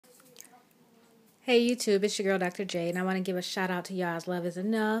Hey YouTube, it's your girl Dr. J, and I want to give a shout out to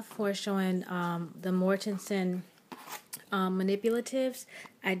Yahsloveisenough for showing the Mortensen manipulatives.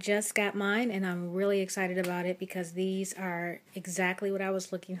 I just got mine and I'm really excited about it because these are exactly what I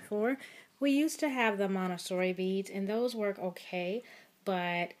was looking for. We used to have the Montessori beads and those work okay,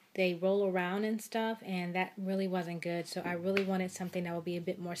 but they roll around and stuff and that really wasn't good. So I really wanted something that would be a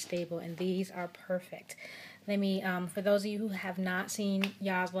bit more stable, and these are perfect. Let me, for those of you who have not seen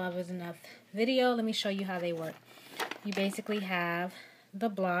Yahsloveisenough video, let me show you how they work. You basically have the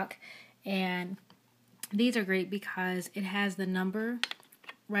block, and these are great because it has the number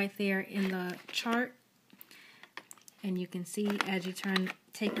right there in the chart, and you can see as you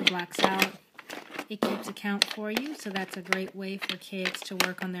take the blocks out, it keeps a count for you. So that's a great way for kids to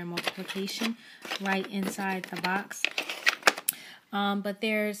work on their multiplication right inside the box. But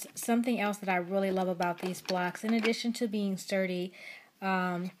there's something else that I really love about these blocks. In addition to being sturdy,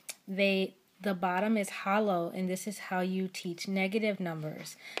 the bottom is hollow, and this is how you teach negative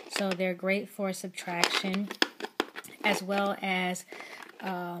numbers. So they're great for subtraction as well as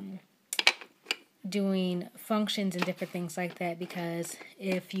doing functions and different things like that, because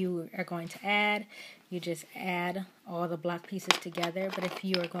if you are going to add, you just add all the block pieces together. But if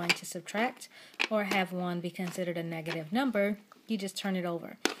you are going to subtract or have one be considered a negative number, you just turn it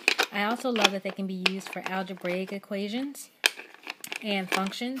over. I also love that they can be used for algebraic equations and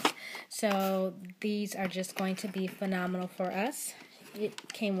functions. So these are just going to be phenomenal for us.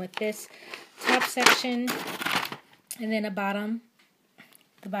 It came with this top section, and then the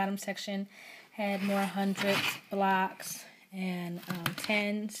bottom section had more hundreds, blocks, and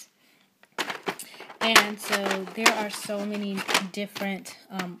tens. And so there are so many different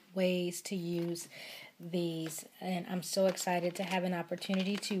ways to use these, and I'm so excited to have an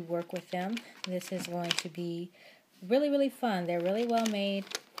opportunity to work with them. This is going to be really, really fun. They're really well made.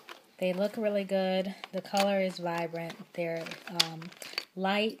 They look really good. The color is vibrant. They're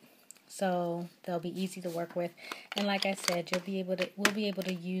light, so they'll be easy to work with. And like I said, we'll be able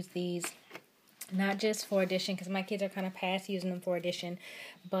to use these not just for addition, because my kids are kind of past using them for addition,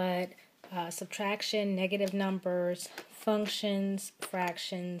 but subtraction, negative numbers, functions,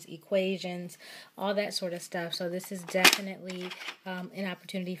 fractions, equations, all that sort of stuff. So this is definitely an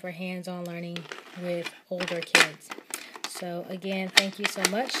opportunity for hands-on learning with older kids. So again, thank you so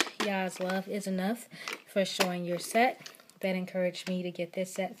much, Yahsloveisenough, for showing your set. That encouraged me to get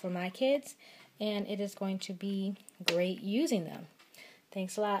this set for my kids, and it is going to be great using them.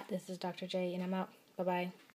 Thanks a lot. This is Dr. J, and I'm out. Bye-bye.